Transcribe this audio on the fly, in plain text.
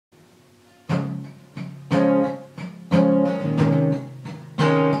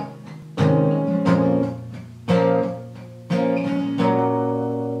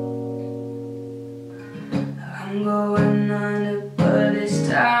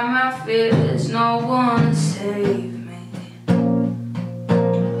feel there's no one to save me.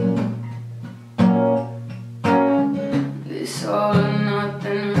 This all or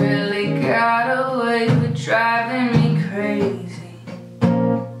nothing really got away with driving me crazy.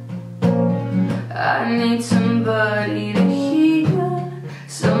 I need somebody to hear,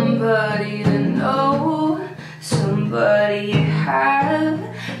 somebody to know, somebody to have,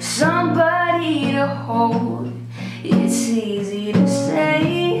 somebody to hold. It's easy to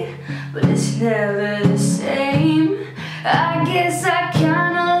say, but it's never the same. I guess I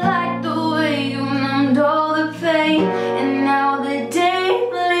kinda like the way you numbed all the pain. And now the day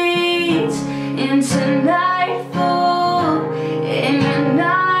bleeds into nightfall, and you're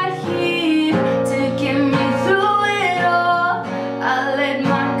not here to get me through it all. I let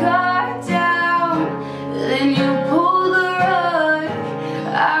my guard down, then you pulled the rug.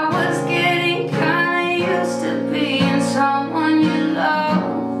 I was getting kinda used to being someone you loved.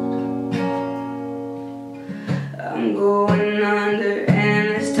 I'm going under, and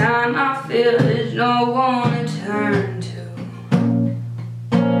this time I feel there's no one to turn to.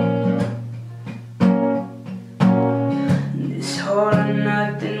 This all or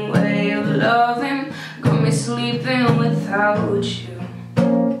nothing way of loving got me sleeping without you.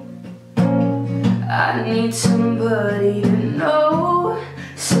 I need somebody to know,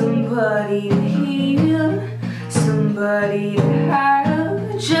 somebody to hear, somebody to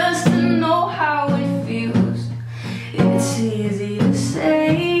have, just to know how it feels. It's easy to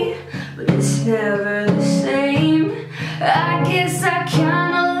say, but it's never the same. I guess I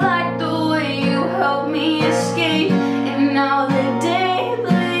kinda like the way you help me escape. And now the day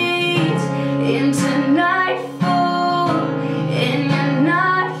bleeds into nightfall, and you're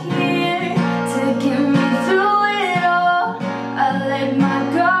not here to get me through it all. I let my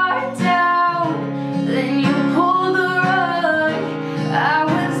guard down, then you pulled the rug. I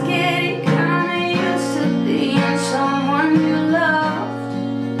was getting kinda used to being someone you loved.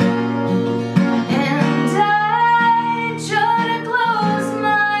 And I try to close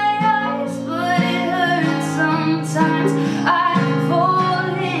my eyes, but it hurts sometimes. I fall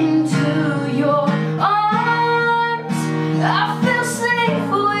into your arms. I feel safe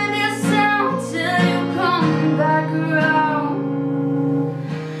with your sound till you come back around.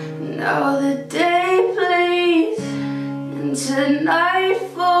 Now the day bleeds into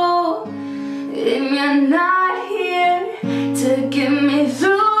nightfall, and you're not here to get me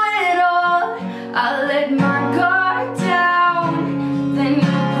through it all. I let my guard down, then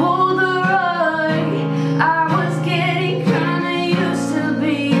you pulled the rug. I was getting kinda used to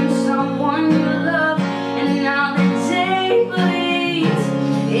being someone you love. And now the day bleeds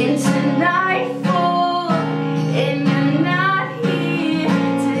into nightfall, and you're not here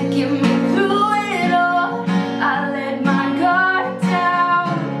to get me through it all. I let my guard down,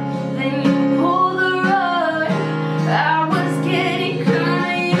 then you pulled the rug. I was getting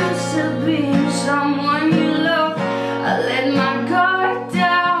kinda used to being someone you love. I let my guard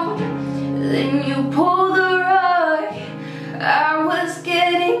down, then you pulled the rug. I was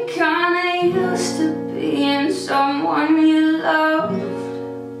getting kinda used to being someone you love.